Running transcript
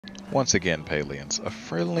Once again, Palians, a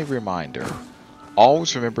friendly reminder.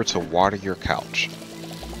 Always remember to water your couch.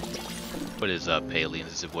 What is up, Palians?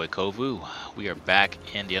 It's your boy Kovu. We are back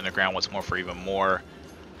in the underground once more for even more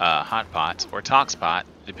hot pots or tox pot,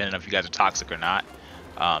 depending on if you guys are toxic or not.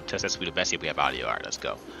 Test that to be the best if we have audio. Alright, let's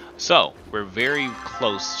go. So, we're very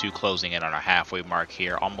close to closing in on our halfway mark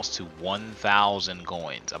here, almost to 1,000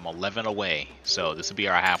 coins. I'm 11 away, so this will be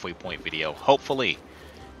our halfway point video. Hopefully,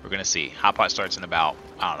 we're going to see. Hot pot starts in about,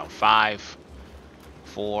 I don't know, 5,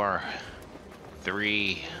 4,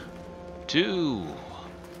 3, 2,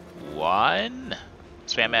 1.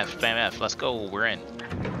 Spam F, spam F. Let's go. We're in.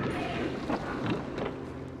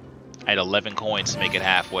 I had 11 coins to make it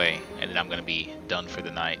halfway, and then I'm going to be done for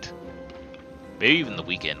the night. Maybe even the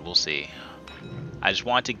weekend. We'll see. I just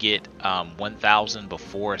want to get 1,000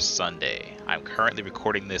 before Sunday. I'm currently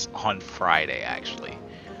recording this on Friday, actually.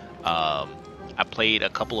 I played a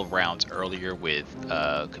couple of rounds earlier with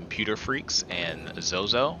Computer Freaks and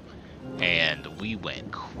Zozo, and we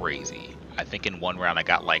went crazy. I think in one round I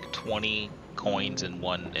got like 20 coins in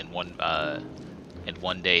one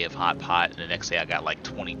day of hot pot, and the next day I got like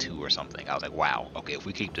 22 or something. I was like, wow, okay, if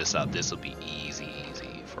we keep this up, this will be easy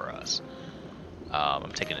for us.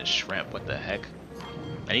 I'm taking a shrimp. What the heck?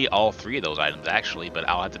 I need all 3 of those items actually, but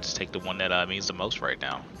I'll have to just take the one that means the most right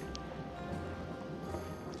now.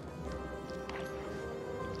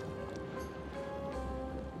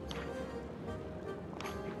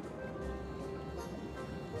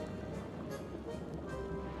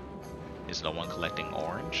 Is no one collecting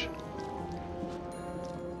orange?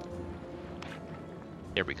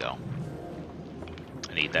 There we go.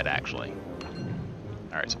 I need that actually.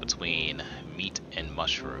 Alright, so between meat and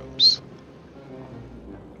mushrooms.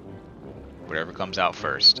 Whatever comes out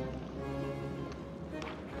first.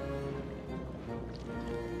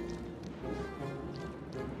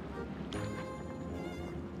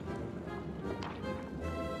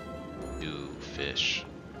 Ooh, fish.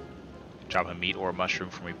 Drop a meat or a mushroom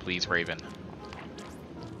for me, please, Raven.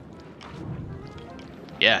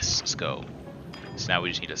 Yes, let's go. So now we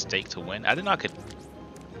just need a steak to win. I didn't know I could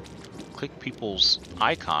click people's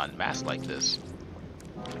icon mask like this.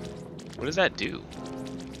 What does that do?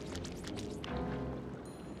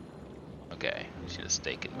 Okay, we just need a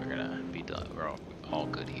steak and we're gonna be done. We're all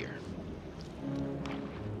good here.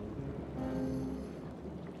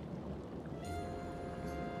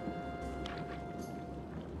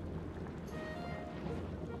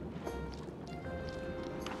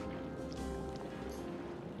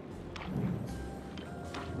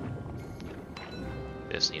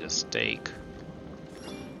 Just need a steak.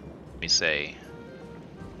 Let me say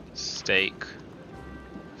steak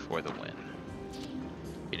for the win.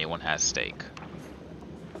 If anyone has steak.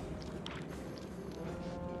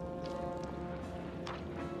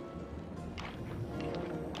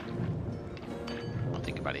 I don't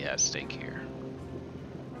think anybody has steak here.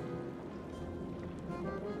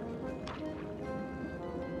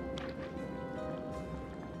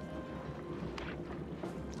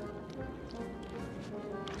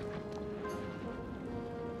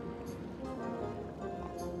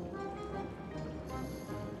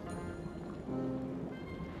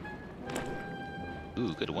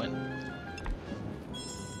 Ooh, good win.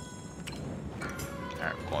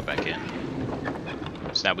 Alright, we're going back in.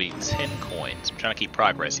 So now we need 10 coins. I'm trying to keep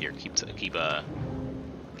progress here. Keep in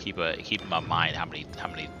my mind how many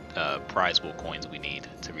prizable coins we need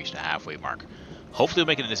to reach the halfway mark. Hopefully we'll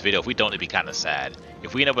make it in this video. If we don't, it'd be kind of sad.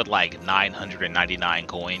 If we end up with like 999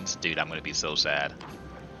 coins, dude, I'm gonna be so sad.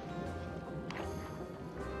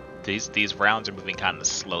 These rounds are moving kind of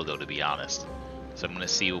slow though, to be honest. So I'm gonna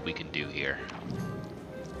see what we can do here.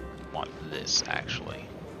 Want this actually.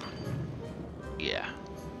 Yeah.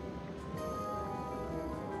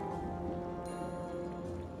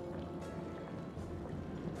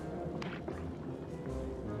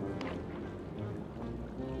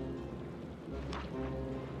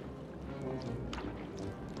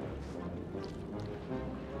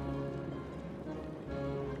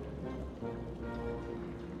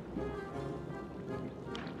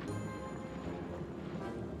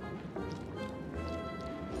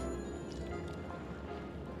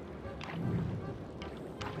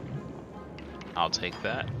 I'll take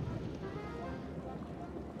that.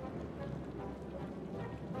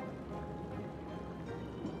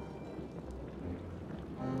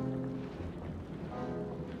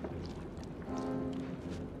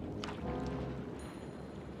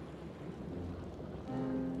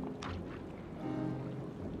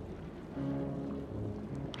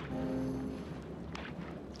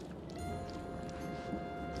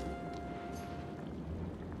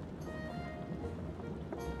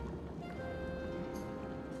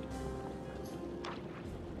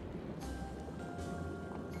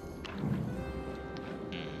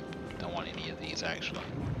 greens actually.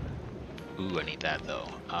 Ooh, I need that though.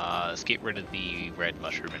 Let's get rid of the red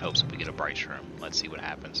mushroom in hopes that we get a bright shroom. Let's see what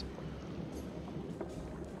happens.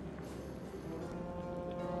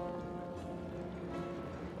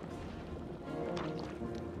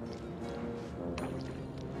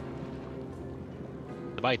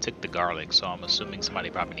 Somebody took the garlic, so I'm assuming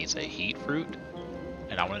somebody probably needs a heat root.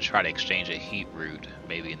 And I want to try to exchange a heat root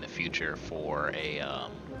maybe in the future for a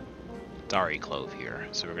Dari clove here.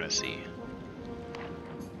 So we're going to see.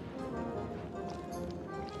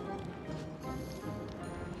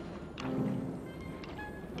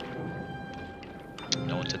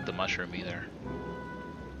 No one took the mushroom either.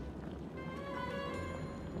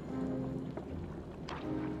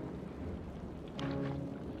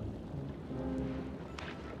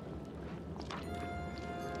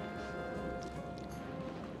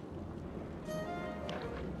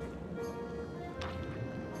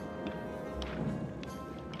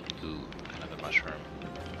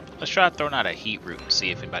 Let's try throwing out a heat root and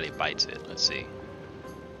see if anybody bites it. Let's see.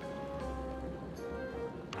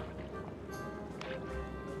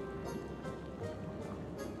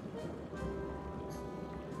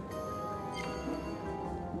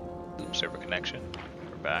 Oops, server connection.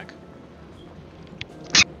 We're back.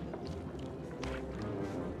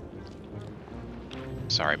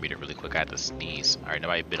 Sorry, I made it really quick. I had to sneeze. Alright,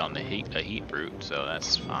 nobody bit on the heat root, so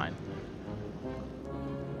that's fine.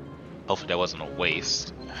 Hopefully that wasn't a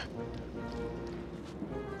waste.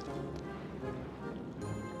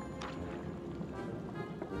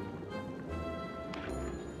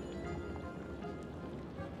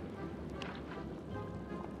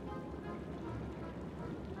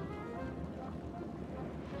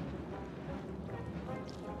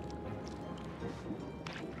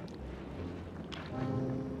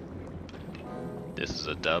 This is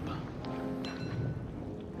a dub.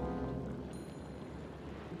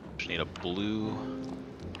 Just need a blue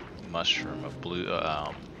mushroom, a blue,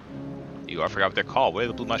 I forgot what they're called. What are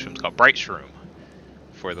the blue mushrooms called? Bright shroom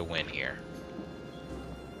for the win here.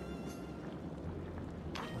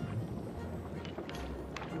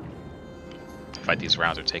 Fight these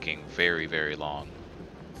rounds are taking very, very long.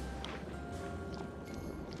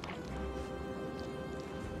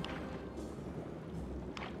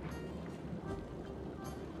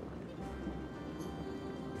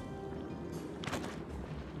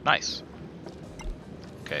 Nice.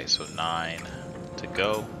 Okay, so 9 to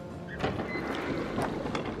go.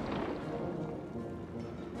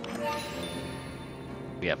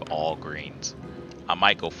 We have all greens. I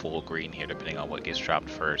might go full green here depending on what gets dropped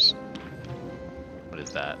first. What is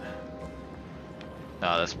that?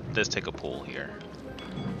 No, let's take a pull here.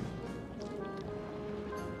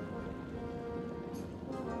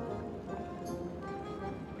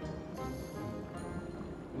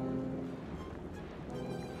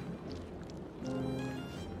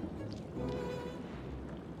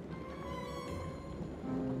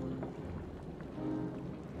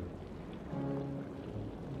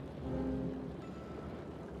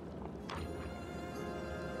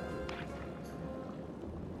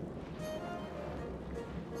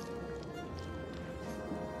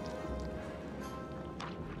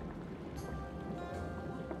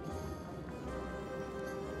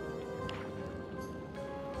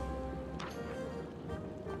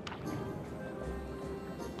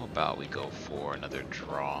 About we go for another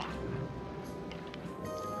draw.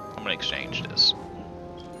 I'm gonna exchange this.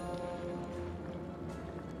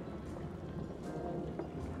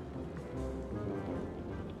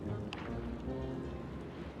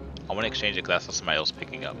 I want to exchange it because I saw somebody else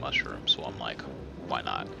picking up mushrooms, so I'm like, why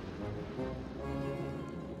not?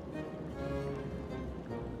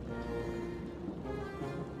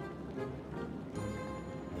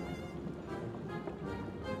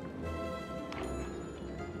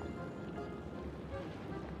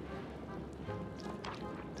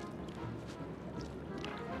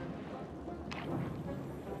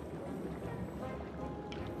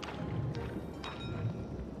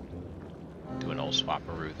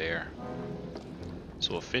 Swapperoo there.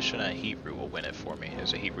 So a fish and a heat root will win it for me.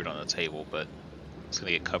 There's a heat root on the table, but it's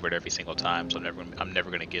gonna get covered every single time, so I'm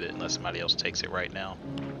never gonna get it unless somebody else takes it right now.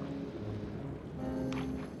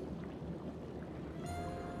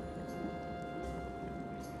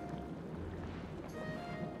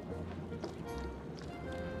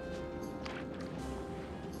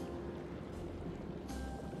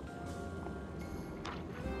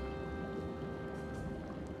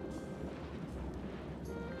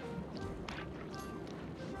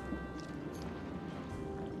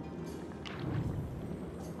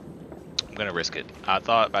 I'm gonna risk it. I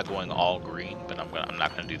thought about going all green, but I'm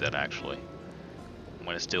not gonna do that actually. I'm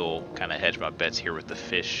going to still kind of hedge my bets here with the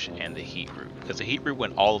fish and the heat root, because the heat root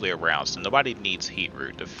went all the way around, so nobody needs heat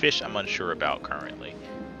root. The fish I'm unsure about currently.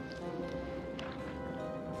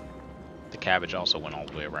 The cabbage also went all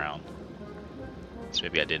the way around, so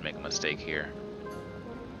maybe I did make a mistake here.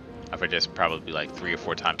 I think there's probably like 3 or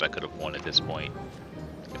 4 times I could have won at this point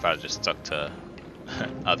if I just stuck to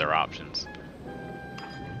other options.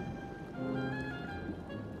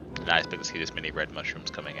 And I expect to see this many red mushrooms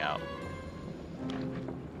coming out.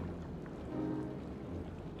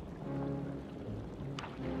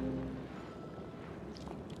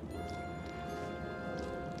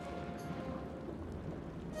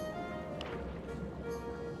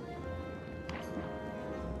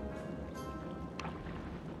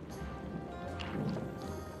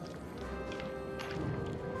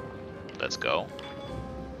 Let's go.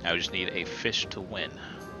 Now we just need a fish to win.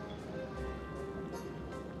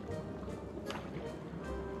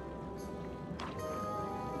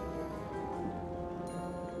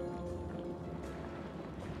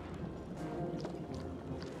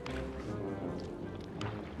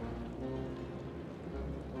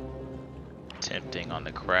 Tempting on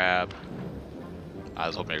the crab. I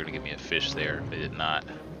was hoping they were going to give me a fish there. They did not.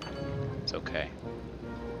 It's okay.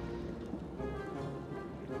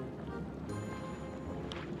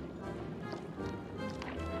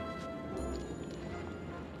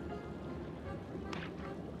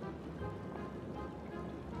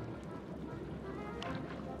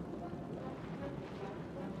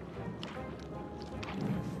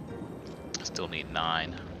 Still need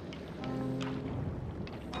 9.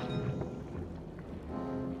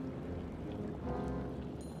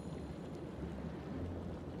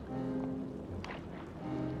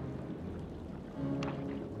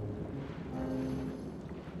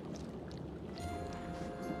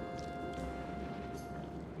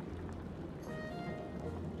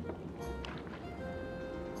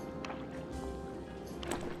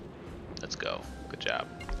 Let's go. Good job.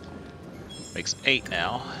 Makes 8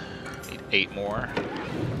 now. Need 8 more.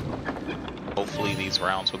 Hopefully these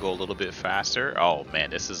rounds will go a little bit faster. Oh man,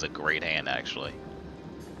 this is a great hand actually.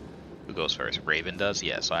 Who goes first? Raven does?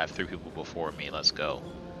 Yeah, so I have 3 people before me. Let's go.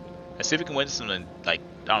 Let's see if we can win this in like,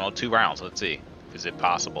 I don't know, 2 rounds. Let's see. Is it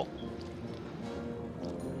possible?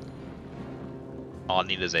 All I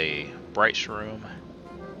need is a bright shroom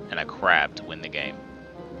and a crab to win the game.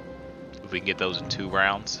 If we can get those in 2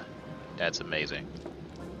 rounds, that's amazing.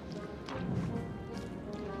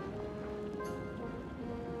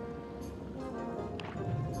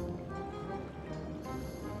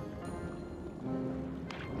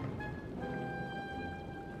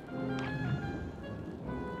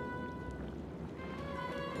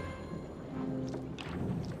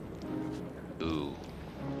 Ooh.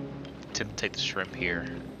 Attempt to take the shrimp here.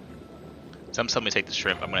 Some tell me to take the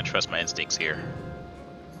shrimp. I'm going to trust my instincts here.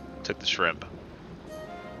 Took the shrimp.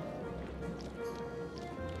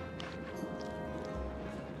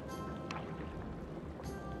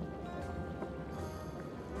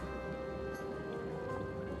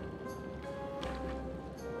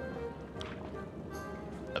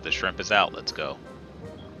 The shrimp is out. Let's go.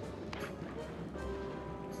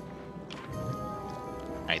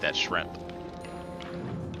 I need that shrimp.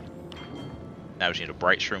 Now we just need a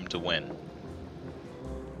bright shroom to win.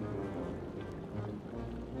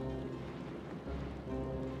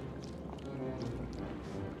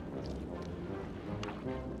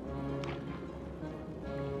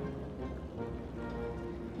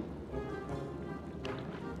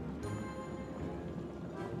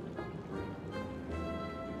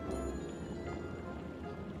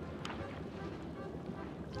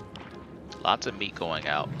 Lots of meat going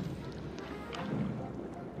out.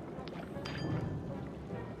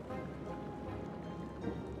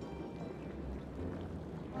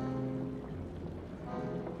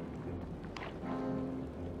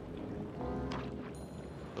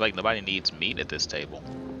 Like nobody needs meat at this table.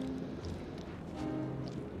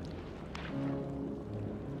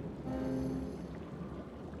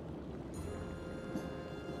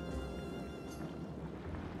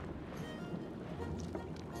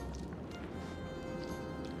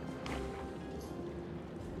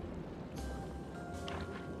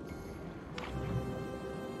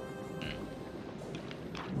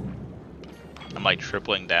 I'm like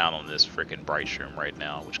tripling down on this freaking bright shroom right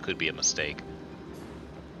now, which could be a mistake.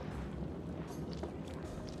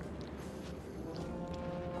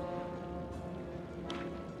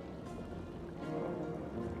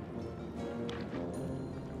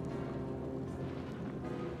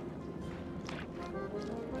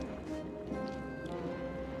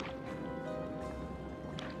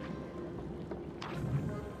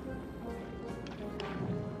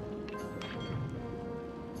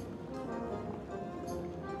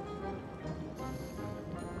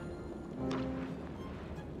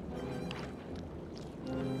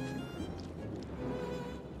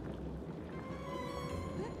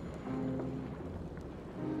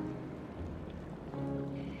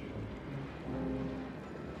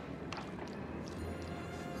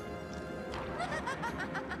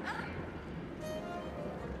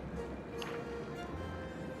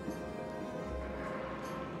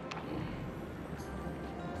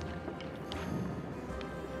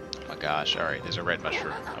 gosh. Alright, there's a red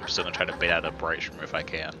mushroom. I'm still gonna try to bait out a bright shroom if I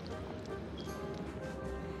can.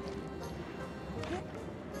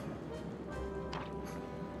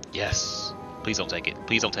 Yes. Please don't take it.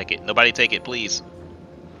 Please don't take it. Nobody take it, please.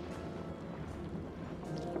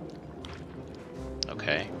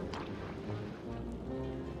 Okay.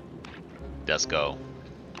 Let's go.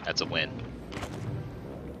 That's a win. I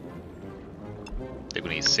think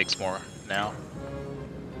we need 6 more now.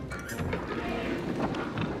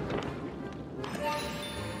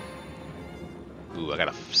 Ooh, I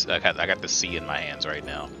got the C in my hands right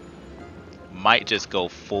now. Might just go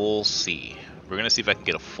full C. We're gonna see if I can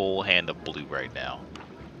get a full hand of blue right now.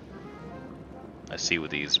 Let's see what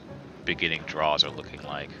these beginning draws are looking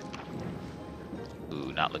like.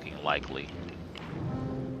 Ooh, not looking likely.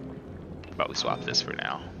 How about we swap this for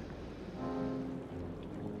now?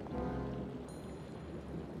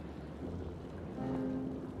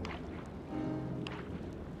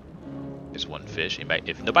 There's one fish.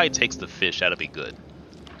 If nobody takes the fish, that'll be good.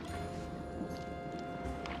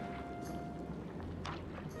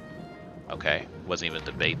 Okay, wasn't even a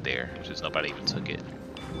debate there, just nobody even took it.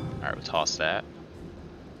 Alright, we'll toss that.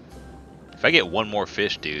 If I get one more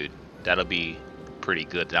fish, dude, that'll be pretty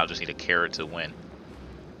good. Then I'll just need a carrot to win.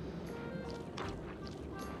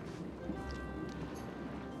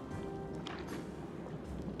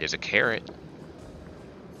 There's a carrot.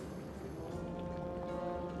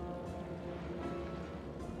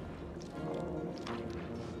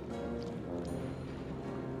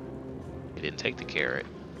 They didn't take the carrot.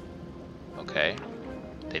 Okay.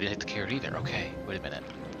 They didn't hit the carrot either. Okay, wait a minute.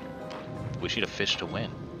 We need a fish to win.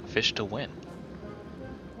 Fish to win.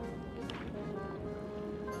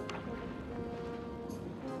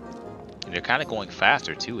 And they're kind of going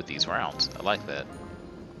faster too with these rounds. I like that.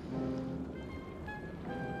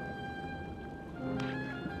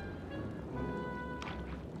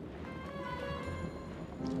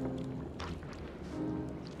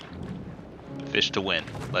 Fish to win.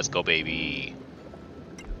 Let's go, baby.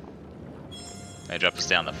 I drop this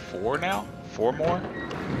down to 4 now? 4 more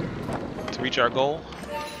to reach our goal.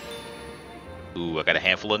 Ooh, I got a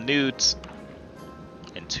handful of nudes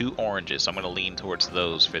and 2 oranges, so I'm going to lean towards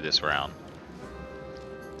those for this round.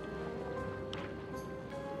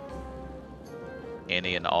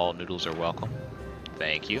 Any and all noodles are welcome.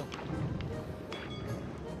 Thank you.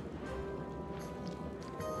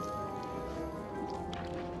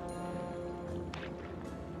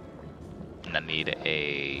 And I need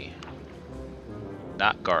a...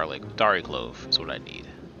 not garlic, dari clove is what I need.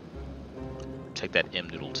 Take that M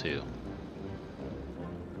noodle too.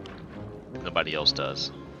 Nobody else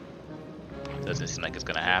does. Doesn't seem like it's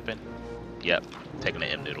gonna happen. Yep, taking the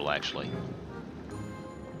M noodle actually.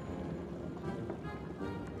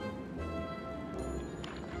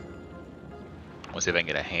 Let's see if I can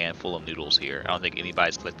get a handful of noodles here. I don't think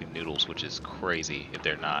anybody's collecting noodles, which is crazy if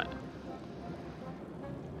they're not.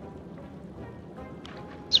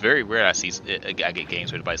 It's very rare I get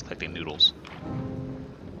games where everybody's collecting noodles.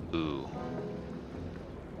 Ooh.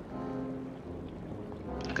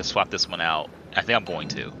 I could swap this one out. I think I'm going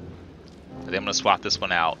to. I think I'm going to swap this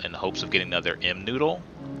one out in hopes of getting another M noodle.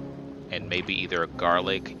 And maybe either a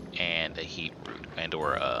garlic and a heat root. And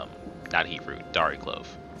or, not heat root, dari clove.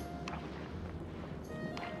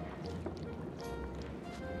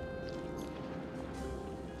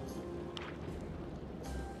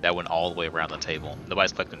 That went all the way around the table.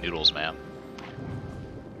 Nobody's collecting noodles, man.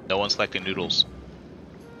 No one's collecting noodles.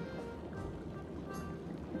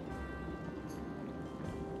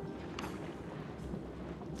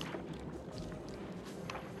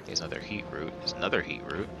 Here's another heat root. There's another heat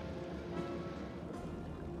root.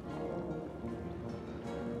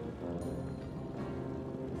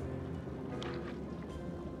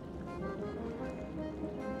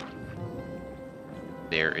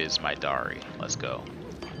 There is my dari. Let's go.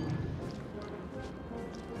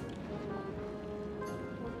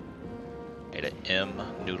 Made an M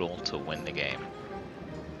noodle to win the game.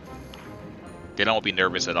 Then I won't be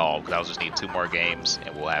nervous at all because I'll just need 2 more games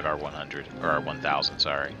and we'll have our 100 or our 1,000.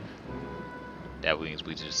 Sorry. That means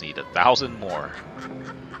we just need 1,000 more.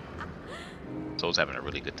 So I was having a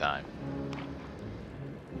really good time.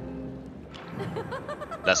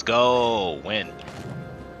 Let's go! Win!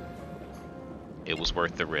 It was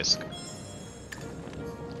worth the risk.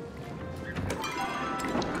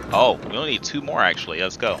 Oh, we only need 2 more actually.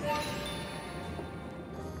 Let's go.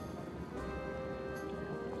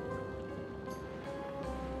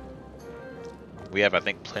 We have, I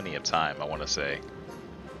think, plenty of time, I want to say.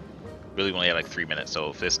 Really, we only have like 3 minutes, so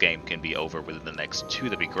if this game can be over within the next 2,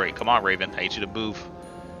 that'd be great. Come on, Raven. I need you to move.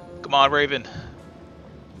 Come on, Raven.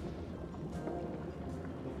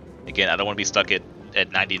 Again, I don't want to be stuck at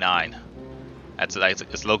 99.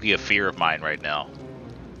 It's low-key a fear of mine right now.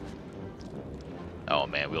 Oh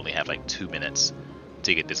man, we only have like 2 minutes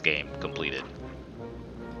to get this game completed.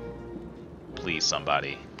 Please,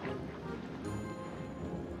 somebody.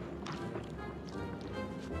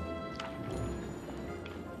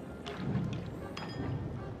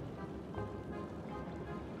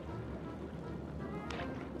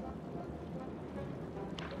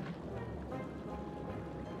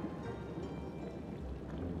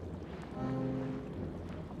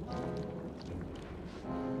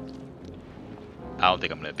 I don't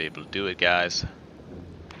think I'm going to be able to do it, guys.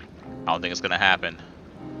 I don't think it's going to happen.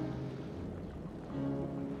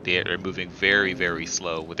 They're moving very, very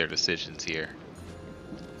slow with their decisions here.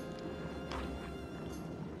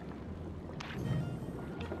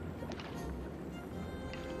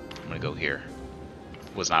 I'm going to go here.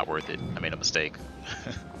 Was not worth it. I made a mistake.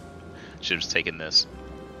 Should have just taken this.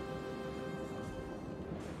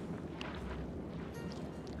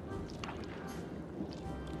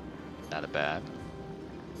 Not a bad.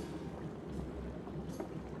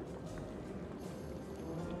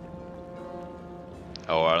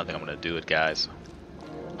 Oh, I don't think I'm going to do it, guys.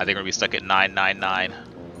 I think we're going to be stuck at 999.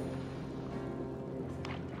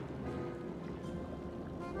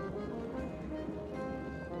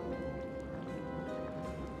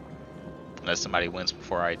 Unless somebody wins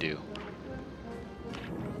before I do.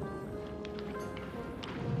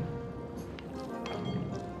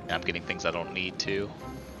 And I'm getting things I don't need to.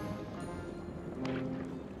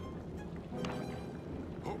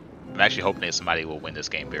 I'm actually hoping that somebody will win this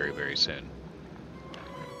game very, very soon.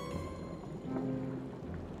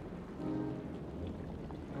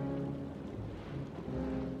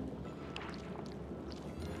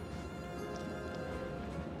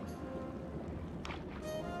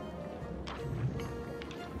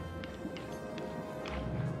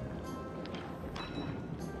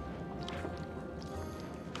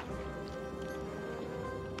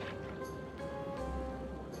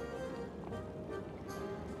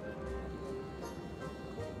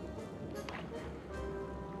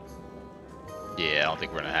 Yeah, I don't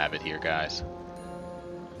think we're going to have it here, guys.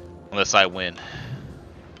 Unless I win.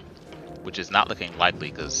 Which is not looking likely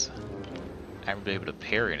because I haven't been able to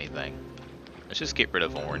parry anything. Let's just get rid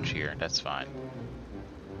of orange here. That's fine.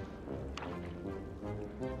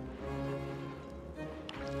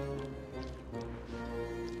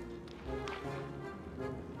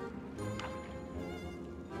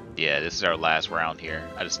 Yeah, this is our last round here.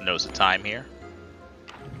 I just noticed the time here.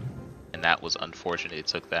 And that was unfortunate it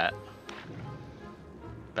took that.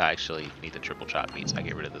 But I actually need the triple chop meat, so I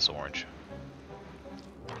get rid of this orange.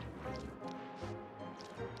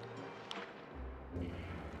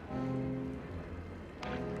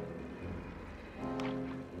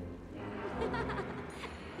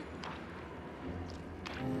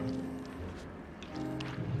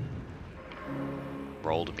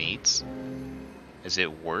 Rolled meats. Is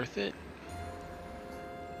it worth it?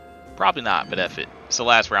 Probably not, but F it. It's the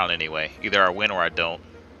last round anyway. Either I win or I don't.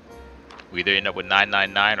 We either end up with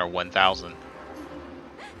 999 or 1000.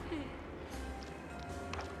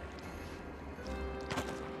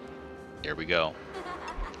 Here we go.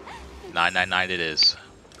 999 it is.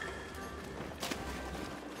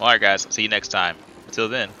 Alright guys, see you next time. Until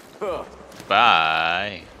then,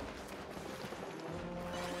 bye.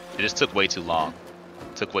 It just took way too long.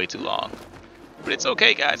 It took way too long. But it's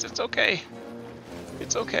okay guys, it's okay.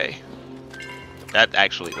 It's okay. That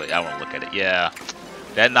actually, wait, I want to look at it. Yeah.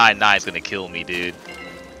 That 9-9 is going to kill me, dude.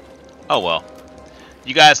 Oh, well.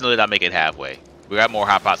 You guys know that I make it halfway. We got more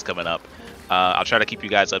hot pots coming up. I'll try to keep you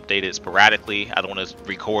guys updated sporadically. I don't want to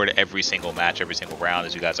record every single match, every single round,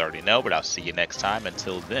 as you guys already know. But I'll see you next time.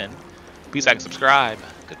 Until then, please like and subscribe.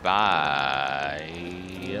 Goodbye.